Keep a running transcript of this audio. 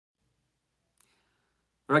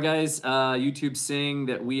All right, guys, YouTube's saying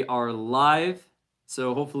that we are live,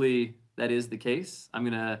 so hopefully that is the case. I'm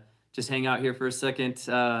gonna just hang out here for a second,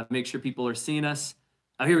 make sure people are seeing us.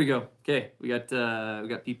 Oh, here we go. Okay, we got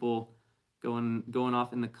people going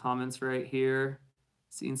off in the comments right here,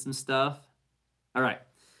 seeing some stuff. All right,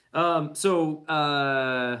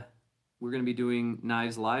 we're gonna be doing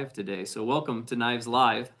Knives Live today. So welcome to Knives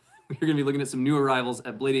Live. We're gonna be looking at some new arrivals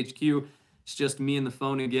at Blade HQ. It's just me and the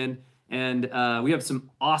phone again. And we have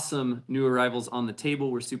some awesome new arrivals on the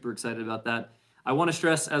table. We're super excited about that. I want to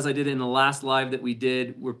stress, as I did in the last live that we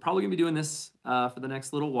did, we're probably going to be doing this for the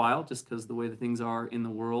next little while, just because the way the things are in the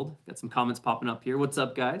world. Got some comments popping up here. What's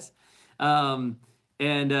up, guys? I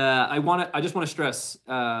just want to stress,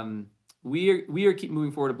 we are keep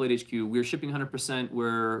moving forward at Blade HQ. We're shipping 100%.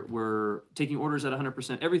 We're taking orders at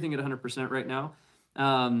 100%. Everything at 100% right now.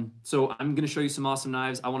 So I'm going to show you some awesome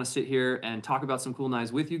knives. I want to sit here and talk about some cool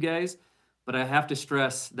knives with you guys, but I have to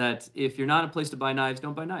stress that if you're not in a place to buy knives,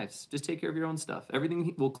 don't buy knives. Just take care of your own stuff.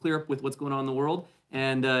 Everything will clear up with what's going on in the world,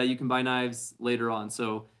 and you can buy knives later on.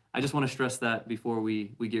 So I just want to stress that before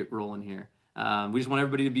we get rolling here. We just want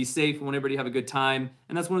everybody to be safe. We want everybody to have a good time,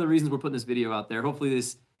 and that's one of the reasons we're putting this video out there. Hopefully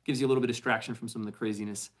this gives you a little bit of distraction from some of the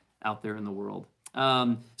craziness out there in the world.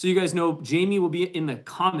 So you guys know Jamie will be in the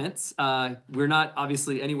comments. We're not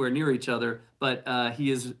obviously anywhere near each other, but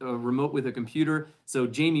he is remote with a computer. So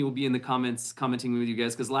Jamie will be in the comments commenting with you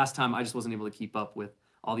guys, because last time I just wasn't able to keep up with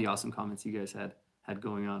all the awesome comments you guys had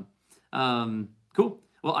going on. Cool.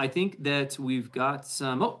 Well, I think that we've got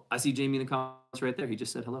some, oh, I see Jamie in the comments right there. He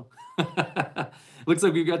just said hello. Looks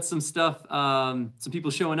like we've got some stuff, some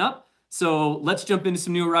people showing up. So let's jump into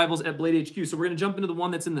some new arrivals at Blade HQ. So we're going to jump into the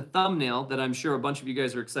one that's in the thumbnail that I'm sure a bunch of you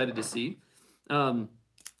guys are excited to see.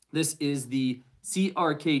 This is the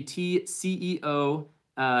CRKT CEO.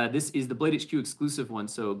 This is the Blade HQ exclusive one.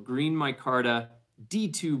 So green micarta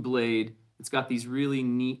D2 blade. It's got these really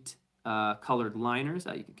neat colored liners.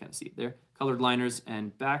 You can kind of see it there. Colored liners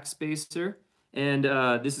and backspacer. And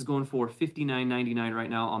this is going for $59.99 right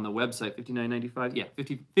now on the website. $59.95? Yeah,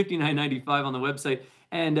 $59.95 on the website.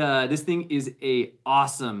 And this thing is a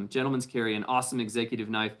awesome gentleman's carry, an awesome executive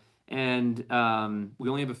knife. And we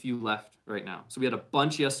only have a few left right now. So we had a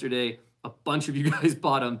bunch yesterday. A bunch of you guys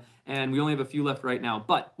bought them. And we only have a few left right now.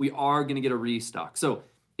 But we are going to get a restock. So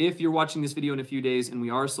if you're watching this video in a few days and we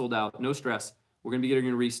are sold out, no stress. We're going to be getting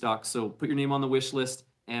a restock. So put your name on the wish list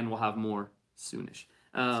and we'll have more soonish.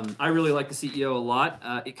 I really like the CEO a lot.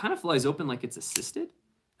 It kind of flies open like it's assisted.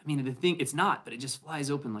 I mean, the thing, it's not, but it just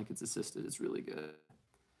flies open like it's assisted. It's really good.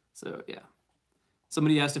 So, yeah.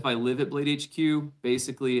 Somebody asked if I live at Blade HQ.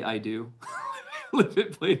 Basically, I do. Live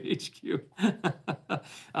at Blade HQ.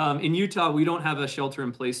 In Utah, we don't have a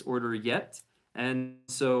shelter-in-place order yet. And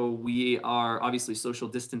so we are obviously social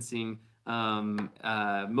distancing.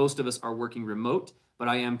 Most of us are working remote, but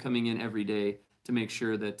I am coming in every day to make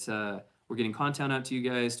sure that we're getting content out to you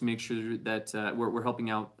guys, to make sure that we're helping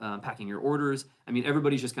out packing your orders. I mean,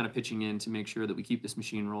 everybody's just kind of pitching in to make sure that we keep this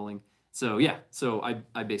machine rolling. So yeah, so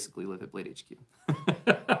I basically live at Blade HQ.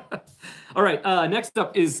 All right, next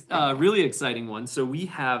up is a really exciting one. So we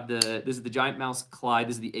have this is the Giant Mouse Clyde.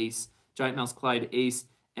 This is the Ace, Giant Mouse Clyde Ace,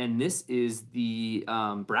 and this is the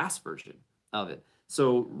brass version of it.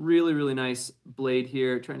 So really, really nice blade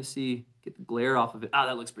here. Trying to get the glare off of it. Ah,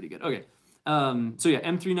 that looks pretty good. Okay. So yeah,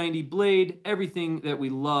 M390 blade, everything that we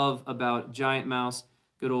love about Giant Mouse.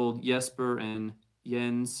 Good old Jesper and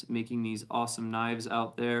Jens making these awesome knives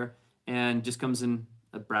out there, and just comes in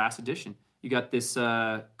a brass edition. You got this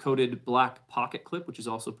coated black pocket clip, which is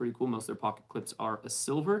also pretty cool. Most of their pocket clips are a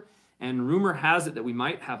silver, and rumor has it that we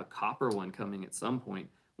might have a copper one coming at some point,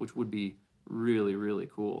 which would be really, really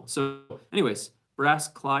cool. So anyways, brass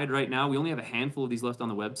Clyde right now. We only have a handful of these left on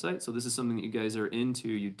the website, so this is something that you guys are into.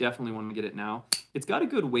 You definitely want to get it now. It's got a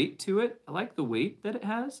good weight to it. I like the weight that it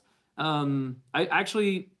has. I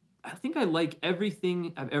think I like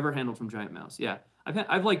everything I've ever handled from Giant Mouse. Yeah,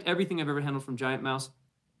 I've liked everything I've ever handled from Giant Mouse.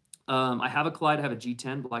 I have a Clyde. I have a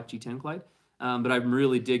G10, black G10 Clyde, but I'm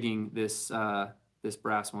really digging this this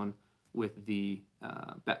brass one with the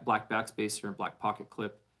black backspacer and black pocket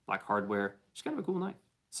clip, black hardware. Just kind of a cool knife.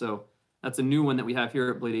 So that's a new one that we have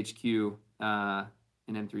here at Blade HQ in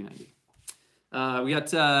M390. We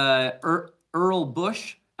got Earl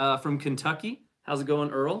Bush from Kentucky. How's it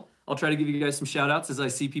going, Earl? I'll try to give you guys some shout outs as I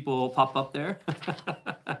see people pop up there.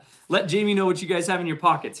 Let Jamie know what you guys have in your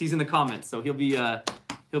pockets. He's in the comments, so he'll be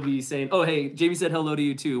saying, oh, hey, Jamie said hello to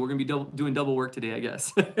you too. We're going to be doing double work today, I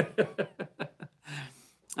guess.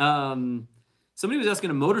 Somebody was asking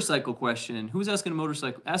a motorcycle question. Who's asking a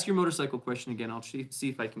motorcycle? Ask your motorcycle question again. I'll see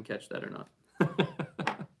if I can catch that or not.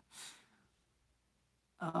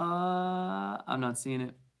 I'm not seeing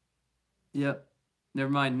it. Yep. Never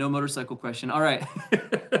mind. No motorcycle question. All right.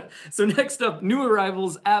 So next up, new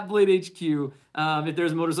arrivals at Blade HQ. If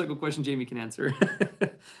there's a motorcycle question, Jamie can answer.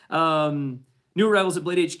 New arrivals at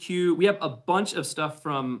Blade HQ. We have a bunch of stuff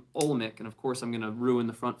from Olmec, and of course, I'm going to ruin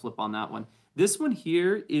the front flip on that one. This one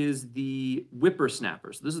here is the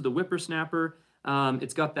Whippersnapper. So this is the Whippersnapper.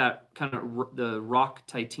 It's got that kind of the rock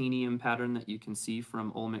titanium pattern that you can see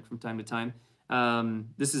from Olmec from time to time.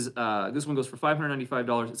 This one goes for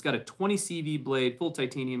 $595. It's got a 20 CV blade, full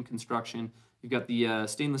titanium construction. You've got the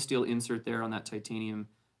stainless steel insert there on that titanium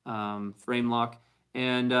frame lock,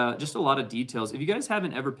 and just a lot of details. If you guys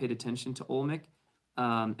haven't ever paid attention to Olmec,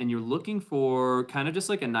 and you're looking for kind of just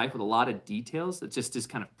like a knife with a lot of details that just is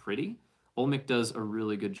kind of pretty, Olmec does a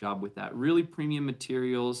really good job with that. Really premium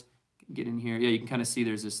materials. Get in here. Yeah, you can kind of see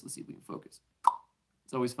there's this. Let's see if we can focus.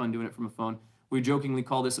 It's always fun doing it from a phone. We jokingly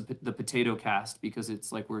call this the potato cast because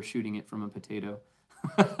it's like we're shooting it from a potato.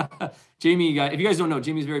 Jamie, if you guys don't know,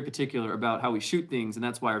 Jamie's very particular about how we shoot things, and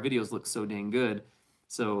that's why our videos look so dang good.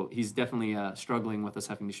 So he's definitely struggling with us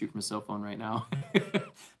having to shoot from a cell phone right now.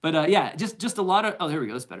 But yeah, just a lot of, oh, there we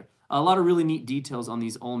go, that's better. A lot of really neat details on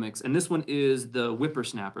these Olmecs, and this one is the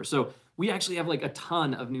Whippersnapper. So we actually have like a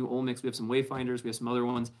ton of new Olmecs. We have some Wayfinders, we have some other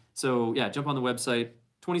ones. So yeah, jump on the website.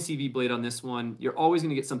 20 CV blade on this one. You're always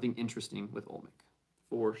going to get something interesting with Olmec,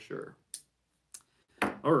 for sure.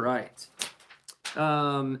 All right.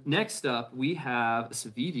 Next up, we have a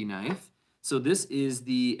Civivi knife. So this is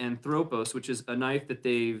the Anthropos, which is a knife that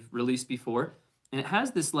they've released before. And it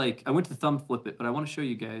has this, like, I went to thumb flip it, but I want to show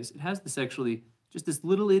you guys. It has this actually, just this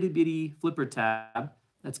little itty bitty flipper tab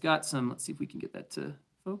that's got some, let's see if we can get that to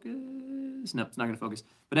focus. No, it's not going to focus.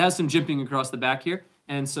 But it has some jimping across the back here.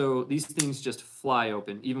 And so these things just fly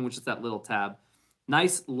open, even with just that little tab.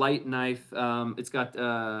 Nice light knife. It's got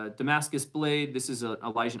Damascus blade. This is an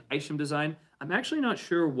Elijah Isham design. I'm actually not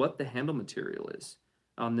sure what the handle material is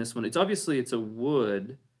on this one. It's a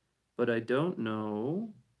wood, but I don't know.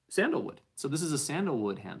 Sandalwood. So this is a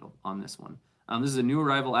sandalwood handle on this one. This is a new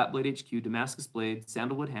arrival at Blade HQ, Damascus blade,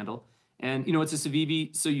 sandalwood handle. And you know, it's a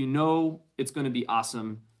Civivi, so you know it's going to be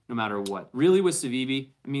awesome no matter what. Really with Civivi,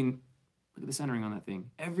 I mean, look at the centering on that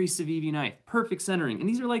thing. Every Civivi knife, perfect centering. And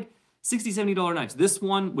these are like $60, $70 knives. This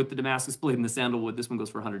one with the Damascus blade and the sandalwood, this one goes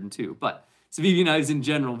for $102. But Civivi knives in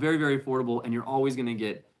general, very, very affordable, and you're always going to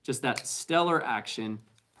get just that stellar action,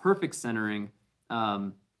 perfect centering.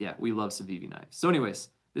 Yeah, we love Civivi knives. So anyways,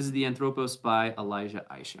 this is the Anthropos by Elijah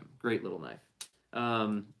Isham. Great little knife.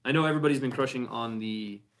 I know everybody's been crushing on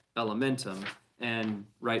the Elementum, and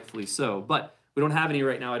rightfully so, but we don't have any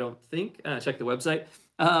right now, I don't think. Check the website.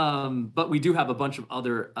 But we do have a bunch of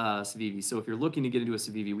other Civivi. So if you're looking to get into a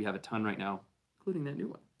Civivi, we have a ton right now, including that new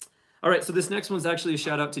one. All right, so this next one's actually a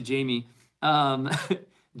shout out to Jamie.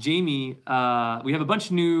 Jamie, we have a bunch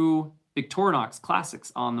of new Victorinox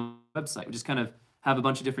classics on the website. We just kind of have a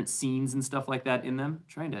bunch of different scenes and stuff like that in them. I'm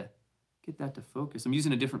trying to get that to focus. I'm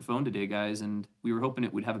using a different phone today, guys, and we were hoping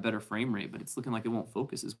it would have a better frame rate, but it's looking like it won't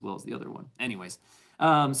focus as well as the other one. Anyways,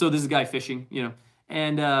 so this is a guy fishing, you know,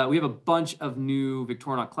 and we have a bunch of new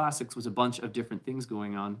Victorinox classics with a bunch of different things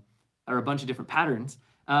going on, or a bunch of different patterns.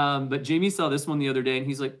 But Jamie saw this one the other day, and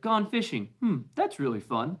he's like, "Gone fishing. That's really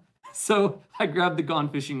fun." So I grabbed the Gone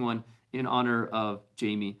Fishing one in honor of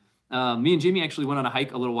Jamie. Me and Jamie actually went on a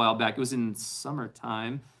hike a little while back. It was in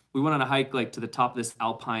summertime. We went on a hike like to the top of this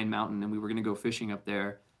alpine mountain, and we were going to go fishing up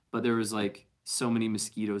there. But there was like so many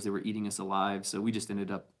mosquitoes that were eating us alive. So we just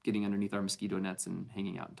ended up getting underneath our mosquito nets and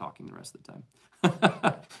hanging out and talking the rest of the time.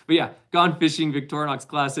 But yeah, Gone Fishing, Victorinox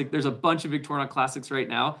Classic. There's a bunch of Victorinox Classics right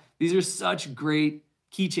now. These are such great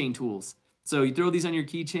keychain tools. So you throw these on your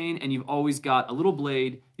keychain, and you've always got a little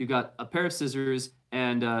blade. You've got a pair of scissors,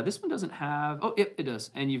 and this one doesn't have, oh, it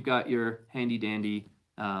does. And you've got your handy dandy,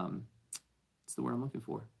 what's the word I'm looking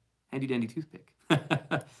for? Handy dandy toothpick.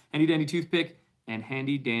 Handy dandy toothpick and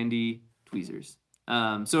handy dandy tweezers.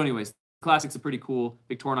 So anyways, classics are pretty cool.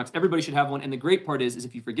 Victorinox, everybody should have one. And the great part is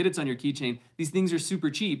if you forget it's on your keychain, these things are super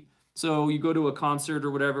cheap. So you go to a concert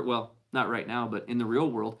or whatever, well, not right now, but in the real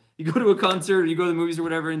world, you go to a concert or you go to the movies or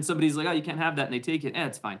whatever, and somebody's like, oh, you can't have that, and they take it.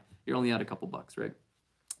 It's fine. You're only out a couple bucks, right?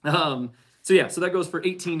 So yeah, so that goes for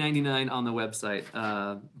 $18.99 on the website.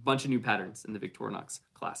 Bunch of new patterns in the Victorinox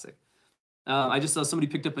Classic. I just saw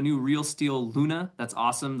somebody picked up a new Real Steel Luna. That's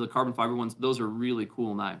awesome. The carbon fiber ones, those are really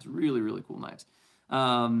cool knives. Really, really cool knives.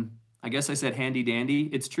 I guess I said handy dandy.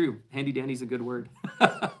 It's true. Handy dandy is a good word.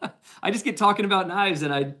 I just get talking about knives,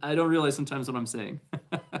 and I don't realize sometimes what I'm saying.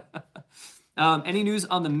 Any news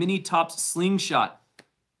on the Mini Tops Slingshot?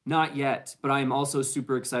 Not yet, but I'm also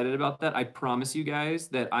super excited about that. I promise you guys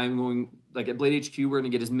that I'm going, like at Blade HQ, we're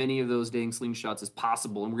going to get as many of those dang slingshots as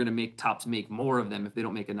possible, and we're going to make Tops make more of them if they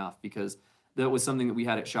don't make enough, because that was something that we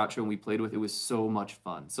had at SHOT Show and we played with. It was so much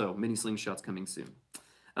fun. So mini slingshots coming soon.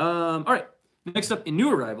 All right, next up in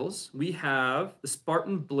new arrivals, we have the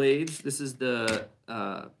Spartan Blades. This is the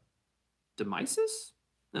Damysus?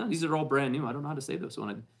 No, these are all brand new. I don't know how to say this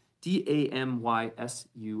one. Damysus.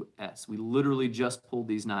 We literally just pulled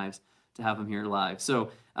these knives to have them here live.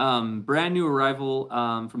 So brand new arrival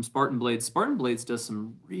from Spartan Blades. Spartan Blades does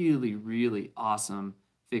some really, really awesome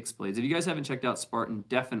fixed blades. If you guys haven't checked out Spartan,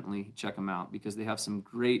 definitely check them out because they have some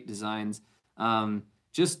great designs.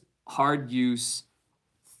 Just hard use,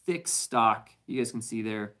 thick stock. You guys can see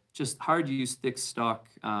there. Just hard use, thick stock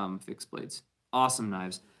fixed blades. Awesome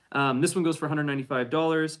knives. This one goes for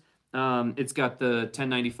 $195. It's got the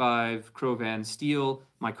 1095 Crovan steel,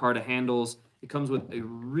 micarta handles. It comes with a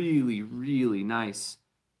really, really nice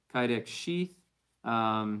Kydex sheath.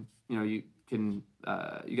 You know, you can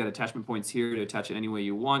you got attachment points here to attach it any way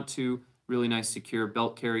you want to. Really nice secure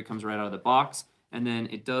belt carry, comes right out of the box. And then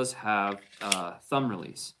it does have thumb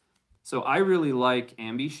release. So I really like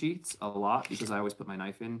ambi sheaths a lot because I always put my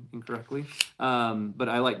knife in incorrectly. But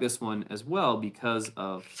I like this one as well because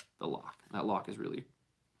of the lock. That lock is really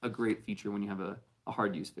a great feature when you have a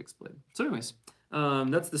hard use fixed blade. So anyways,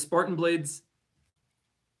 that's the Spartan Blades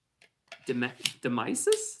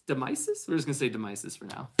Damysus? Damysus? We're just gonna say Damysus for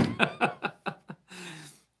now.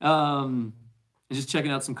 Just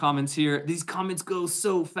checking out some comments here. These comments go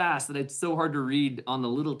so fast that it's so hard to read on the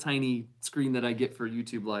little tiny screen that I get for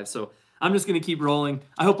YouTube Live. So I'm just gonna keep rolling.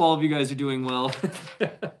 I hope all of you guys are doing well.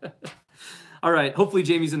 All right, hopefully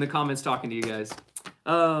Jamie's in the comments talking to you guys.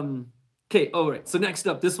 Okay, all right, so next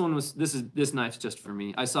up, this knife's just for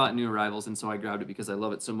me. I saw it in New Arrivals, and so I grabbed it because I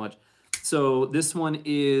love it so much. So this one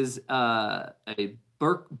is a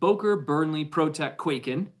Boker Burnley ProTech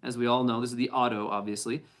Quaken, as we all know. This is the auto,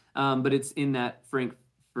 obviously, but it's in that Frank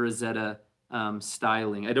Frazetta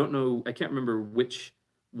styling. I don't know, I can't remember which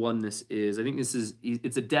one this is. I think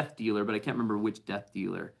it's a Death Dealer, but I can't remember which Death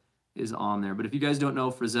Dealer is on there. But if you guys don't know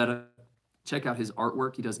Frazetta, check out his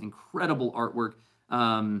artwork. He does incredible artwork.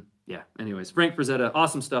 Yeah, anyways, Frank Frazetta,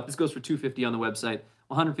 awesome stuff. This goes for $250 on the website.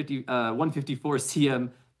 154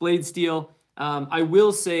 cm blade steel. I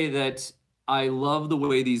will say that I love the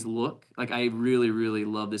way these look. Like, I really, really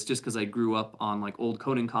love this just because I grew up on like old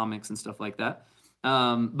Conan comics and stuff like that.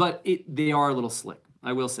 But they are a little slick.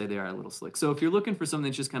 I will say they are a little slick. So if you're looking for something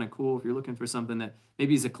that's just kind of cool, if you're looking for something that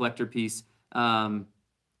maybe is a collector piece,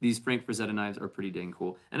 these Frank Frazetta knives are pretty dang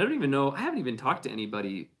cool. And I don't even know, I haven't even talked to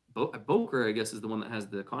anybody. Boker, I guess, is the one that has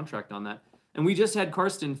the contract on that. And we just had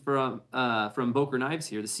Karsten from Boker Knives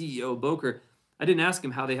here, the CEO of Boker. I didn't ask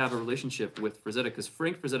him how they have a relationship with Frazetta because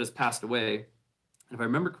Frank Frazetta's passed away. And if I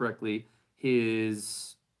remember correctly,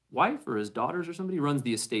 his wife or his daughters or somebody runs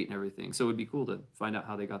the estate and everything. So it would be cool to find out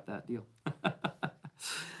how they got that deal.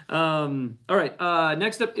 All right,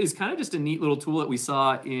 next up is kind of just a neat little tool that we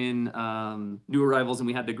saw in New Arrivals and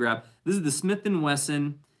we had to grab. This is the Smith &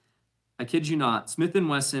 Wesson, I kid you not, Smith &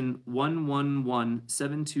 Wesson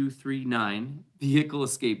 1117239 vehicle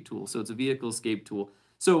escape tool. So it's a vehicle escape tool.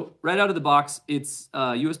 So right out of the box, it's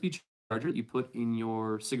a USB charger that you put in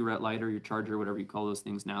your cigarette lighter, your charger, whatever you call those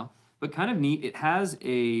things now. But kind of neat, it has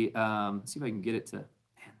a, let's see if I can get it to, man,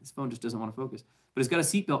 this phone just doesn't want to focus. But it's got a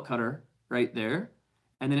seatbelt cutter right there.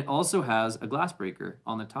 And then it also has a glass breaker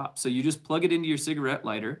on the top. So you just plug it into your cigarette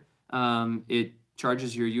lighter. It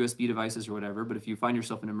charges your USB devices or whatever. But if you find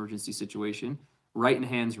yourself in an emergency situation, right in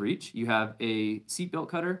hand's reach, you have a seatbelt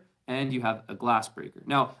cutter and you have a glass breaker.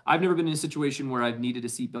 Now, I've never been in a situation where I've needed a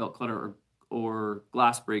seatbelt cutter or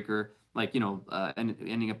glass breaker, like, and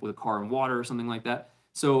ending up with a car in water or something like that.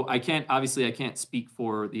 So I can't speak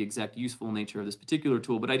for the exact useful nature of this particular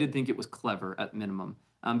tool, but I did think it was clever at minimum.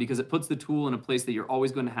 Because it puts the tool in a place that you're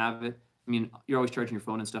always going to have it. I mean, you're always charging your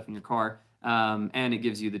phone and stuff in your car, and it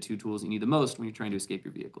gives you the two tools you need the most when you're trying to escape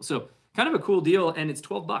your vehicle. So kind of a cool deal, and it's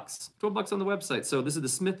 $12. $12 on the website. So this is the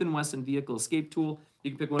Smith & Wesson vehicle escape tool.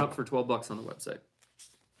 You can pick one up for $12 on the website.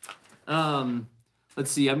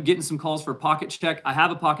 Let's see, I'm getting some calls for Pocket Check. I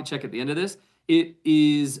have a Pocket Check at the end of this. It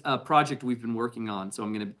is a project we've been working on, so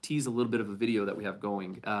I'm going to tease a little bit of a video that we have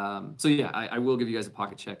going. So yeah, I will give you guys a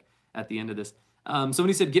Pocket Check at the end of this.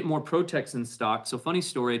 Somebody said get more ProTechs in stock. So funny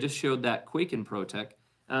story, I just showed that Quaken ProTech.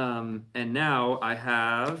 And now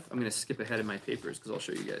I'm going to skip ahead in my papers because I'll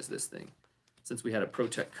show you guys this thing since we had a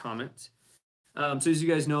ProTech comment. So as you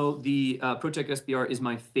guys know, the ProTech SBR is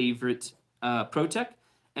my favorite ProTech.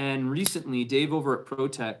 And recently, Dave over at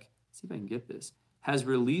ProTech, let's see if I can get this. has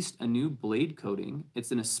released a new blade coating.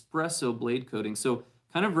 It's an espresso blade coating. So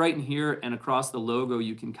kind of right in here and across the logo,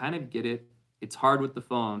 you can kind of get it. It's hard with the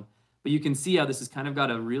phone, but you can see how this has kind of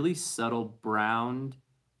got a really subtle browned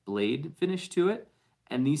blade finish to it.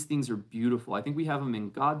 And these things are beautiful. I think we have them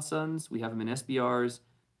in Godsons, we have them in SBRs,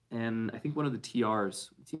 and I think one of the TRs,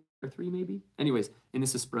 TR3 maybe? Anyways, in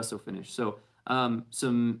this espresso finish. So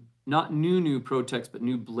some not new Protex, but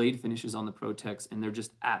new blade finishes on the Protex, and they're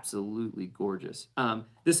just absolutely gorgeous.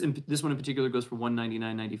 This one in particular goes for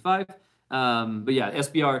 $199.95. But yeah,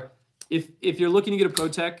 SBR, if you're looking to get a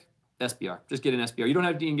Protec, SBR, just get an SBR. You don't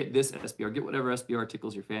have to even get this SBR. Get whatever SBR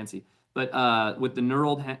tickles your fancy. But with the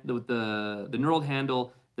knurled knurled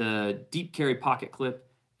handle, the deep carry pocket clip,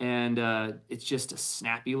 and it's just a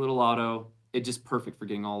snappy little auto. It's just perfect for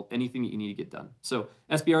getting anything that you need to get done. So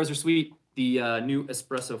SBRs are sweet. The new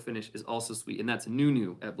espresso finish is also sweet, and that's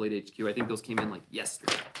new at Blade HQ. I think those came in like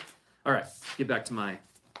yesterday. All right, get back to my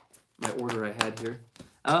order I had here.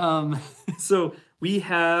 So we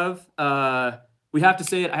have to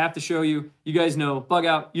say it. I have to show you. You guys know bug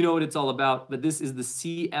out. You know what it's all about. But this is the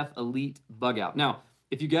CF Elite bug out. Now,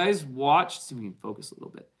 if you guys watched, see if we can focus a little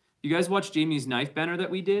bit. If you guys watched Jamie's knife banner that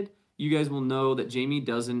we did, you guys will know that Jamie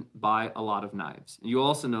doesn't buy a lot of knives. And you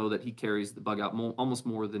also know that he carries the bug out almost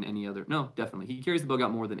more than any other. No, definitely. He carries the bug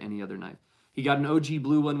out more than any other knife. He got an OG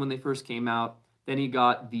blue one when they first came out. Then he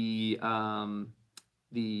got the one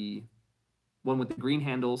with the green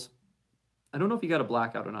handles. I don't know if he got a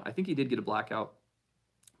blackout or not. I think he did get a blackout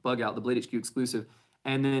bug out, the Blade HQ exclusive.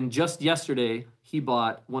 And then just yesterday, he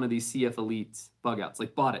bought one of these CF Elites bug outs,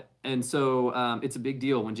 like bought it. And so it's a big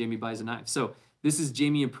deal when Jamie buys a knife. So this is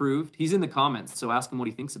Jamie approved. He's in the comments, so ask him what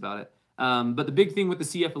he thinks about it. But the big thing with the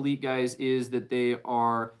CF Elite, guys, is that they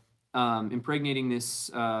are impregnating this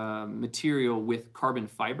material with carbon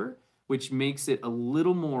fiber, which makes it a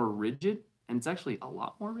little more rigid, and it's actually a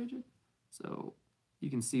lot more rigid. So you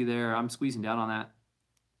can see there, I'm squeezing down on that,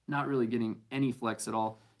 not really getting any flex at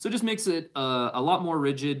all. So it just makes it a lot more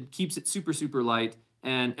rigid, keeps it super, super light,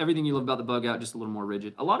 and everything you love about the bug out, just a little more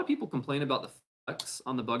rigid. A lot of people complain about the flex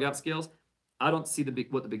on the bug out scales. I don't see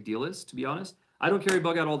what the big deal is, to be honest. I don't carry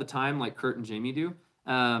bug out all the time like Kurt and Jamie do,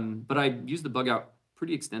 but I use the bug out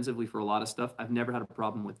pretty extensively for a lot of stuff. I've never had a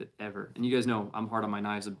problem with it ever. And you guys know I'm hard on my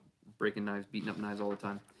knives, I'm breaking knives, beating up knives all the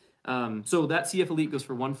time. So that CF Elite goes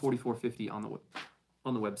for $144.50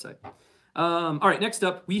 on the website. All right, next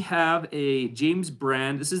up, we have a James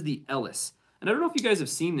Brand. This is the Ellis. And I don't know if you guys have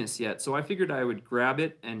seen this yet, so I figured I would grab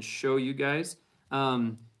it and show you guys.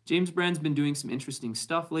 James Brand's been doing some interesting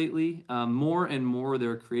stuff lately. More and more,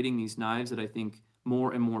 they're creating these knives that I think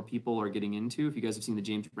more and more people are getting into. If you guys have seen the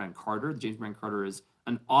James Brand Carter, the James Brand Carter is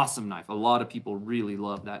an awesome knife. A lot of people really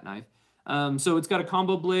love that knife. So it's got a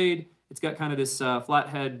combo blade. It's got kind of this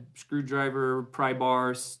flathead screwdriver, pry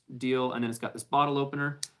bar deal, and then it's got this bottle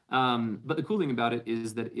opener. But the cool thing about it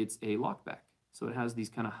is that it's a lockback. So it has these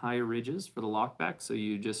kind of high ridges for the lockback. So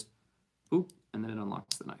you just boop, and then it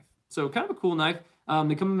unlocks the knife. So kind of a cool knife.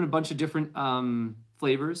 They come in a bunch of different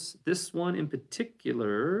flavors. This one in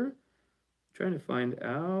particular, I'm trying to find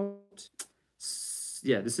out.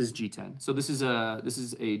 Yeah, this is G10. So this is a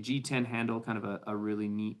G10 handle, kind of a really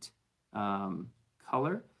neat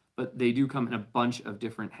color. But they do come in a bunch of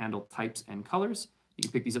different handle types and colors. You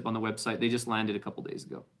can pick these up on the website. They just landed a couple days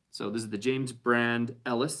ago. So this is the James Brand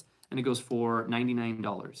Ellis, and it goes for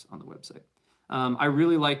 $99 on the website. I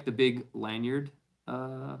really like the big lanyard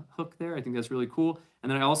hook there. I think that's really cool.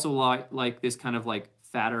 And then I also like this kind of like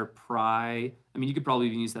fatter pry. I mean, you could probably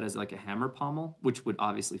even use that as like a hammer pommel, which would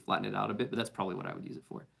obviously flatten it out a bit, but that's probably what I would use it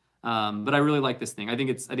for. But I really like this thing. I think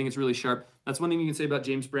it's really sharp. That's one thing you can say about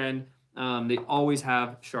James Brand. They always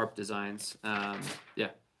have sharp designs. Yeah.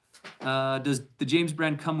 Does the James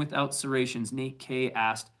Brand come without serrations? Nate K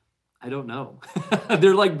asked. I don't know.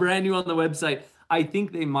 They're like brand new on the website. I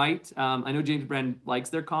think they might. I know James Brand likes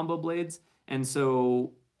their combo blades, and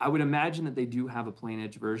so I would imagine that they do have a plain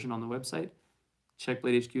edge version on the website. Check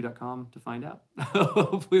bladehq.com to find out.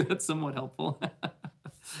 Hopefully that's somewhat helpful.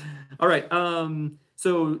 All right.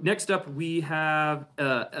 So next up, we have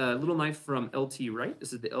a little knife from LT Wright.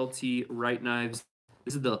 This is the LT Wright knives.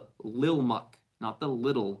 This is the Lil Muck, not the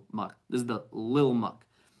Little Muck. This is the Lil Muck.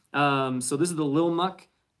 So this is the Lil Muck,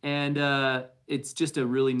 and it's just a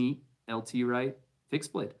really neat LT Wright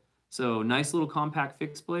fixed blade. So nice little compact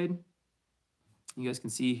fixed blade. You guys can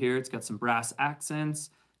see here, it's got some brass accents,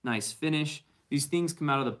 nice finish. These things come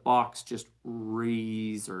out of the box just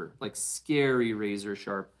razor, like scary razor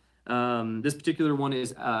sharp. This particular one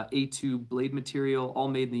is A2 blade material, all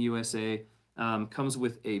made in the USA. Comes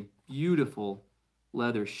with a beautiful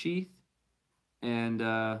leather sheath. And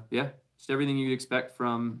yeah, just everything you'd expect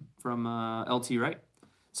from LT Wright.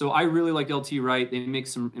 So I really like LT Wright. They make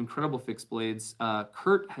some incredible fixed blades.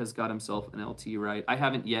 Kurt has got himself an LT Wright. I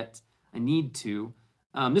haven't yet. I need to.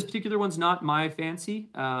 This particular one's not my fancy.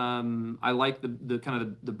 I like the kind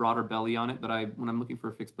of the broader belly on it, but when I'm looking for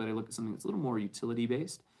a fixed blade, I look at something that's a little more utility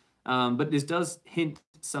based. But this does hint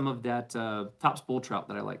some of that Tops bull trout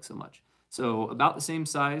that I like so much. So about the same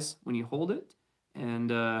size when you hold it.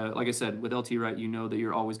 And like I said, with LT Wright, you know that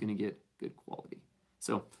you're always going to get good quality.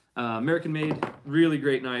 So American made, really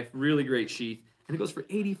great knife, really great sheath. And it goes for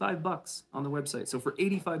 85 bucks on the website. So for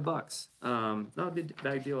 85 bucks, not a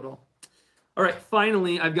bad deal at all. All right,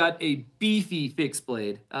 finally, I've got a beefy fixed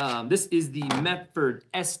blade. This is the Medford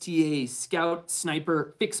STA Scout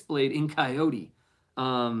Sniper fixed blade in Coyote.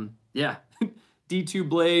 Yeah, D2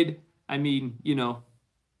 blade. I mean, you know,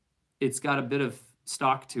 it's got a bit of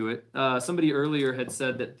stock to it. Somebody earlier had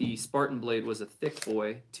said that the Spartan blade was a thick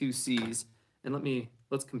boy, 2Cs. And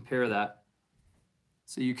let's compare that.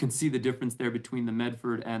 So you can see the difference there between the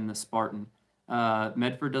Medford and the Spartan.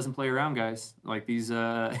 Medford doesn't play around, guys. Like these,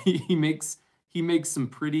 he makes some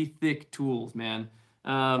pretty thick tools, man.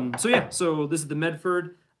 So yeah, so this is the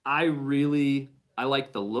Medford. I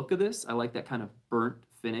like the look of this. I like that kind of burnt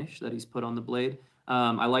finish that he's put on the blade.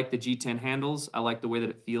 I like the G10 handles. I like the way that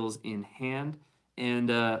it feels in hand. And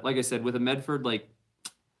like I said, with a Medford, like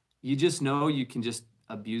you just know you can just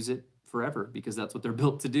abuse it forever because that's what they're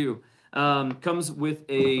built to do. Comes with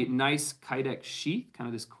a nice Kydex sheath, kind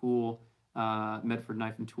of this cool Medford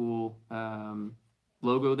knife and tool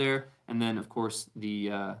logo there. And then, of course,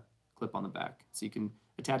 the clip on the back. So you can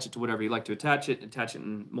attach it to whatever you like to attach it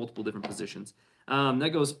in multiple different positions. That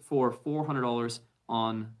goes for $400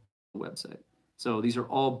 on the website. So these are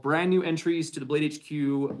all brand new entries to the Blade HQ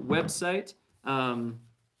website.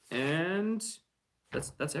 And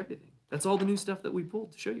that's everything. That's all the new stuff that we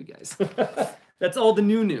pulled to show you guys. That's all the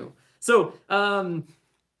new. So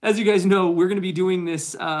as you guys know, we're going to be doing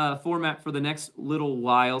this format for the next little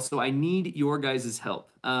while. So I need your guys' help.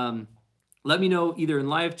 Let me know either in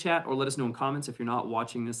live chat or let us know in comments if you're not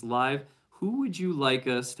watching this live. Who would you like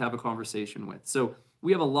us to have a conversation with? So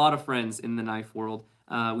we have a lot of friends in the knife world.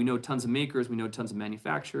 We know tons of makers, we know tons of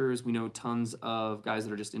manufacturers, we know tons of guys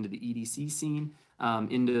that are just into the EDC scene,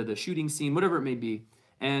 into the shooting scene, whatever it may be.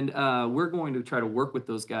 And we're going to try to work with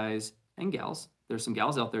those guys and gals. There's some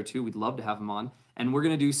gals out there too. We'd love to have them on. And we're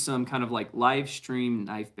going to do some kind of like live stream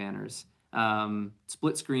knife banners,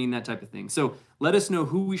 split screen, that type of thing. So let us know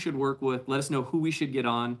who we should work with. Let us know who we should get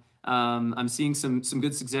on. I'm seeing some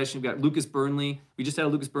good suggestions. We've got Lucas Burnley. We just had a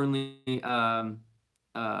Lucas Burnley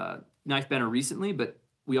knife banner recently, but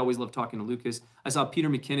we always love talking to Lucas. I saw Peter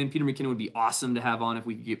McKinnon. Peter McKinnon would be awesome to have on. If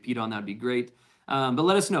we could get Pete on, that would be great. But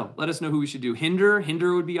let us know. Let us know who we should do. Hinder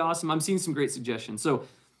would be awesome. I'm seeing some great suggestions. So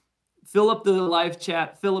fill up the live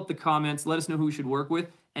chat, fill up the comments, let us know who we should work with.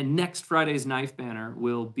 And next Friday's knife banner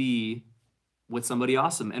will be with somebody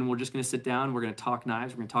awesome. And we're just going to sit down. We're going to talk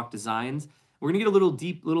knives. We're going to talk designs. We're going to get a little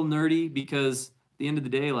deep, little nerdy, because at the end of the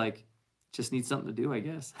day, like, just need something to do, I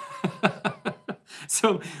guess.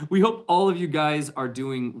 So we hope all of you guys are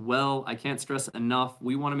doing well. I can't stress enough.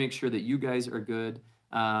 We want to make sure that you guys are good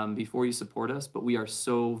before you support us, but we are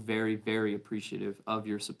so very, very appreciative of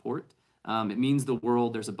your support. It means the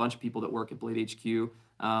world. There's a bunch of people that work at Blade HQ.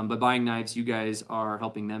 By buying knives, you guys are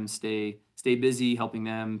helping them stay busy, helping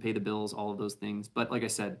them pay the bills, all of those things. But like I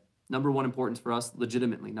said, number one importance for us,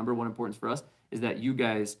 legitimately, number one importance for us is that you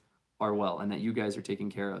guys are well and that you guys are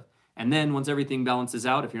taken care of. And then once everything balances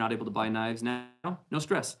out, if you're not able to buy knives now, no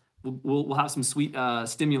stress. We'll have some sweet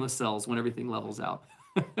stimulus cells when everything levels out.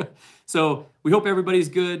 So we hope everybody's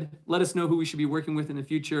good. Let us know who we should be working with in the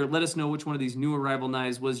future. Let us know which one of these new arrival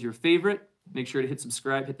knives was your favorite. Make sure to hit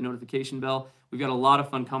subscribe, hit the notification bell. We've got a lot of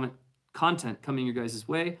fun content coming your guys'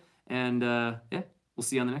 way. And yeah, we'll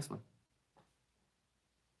see you on the next one.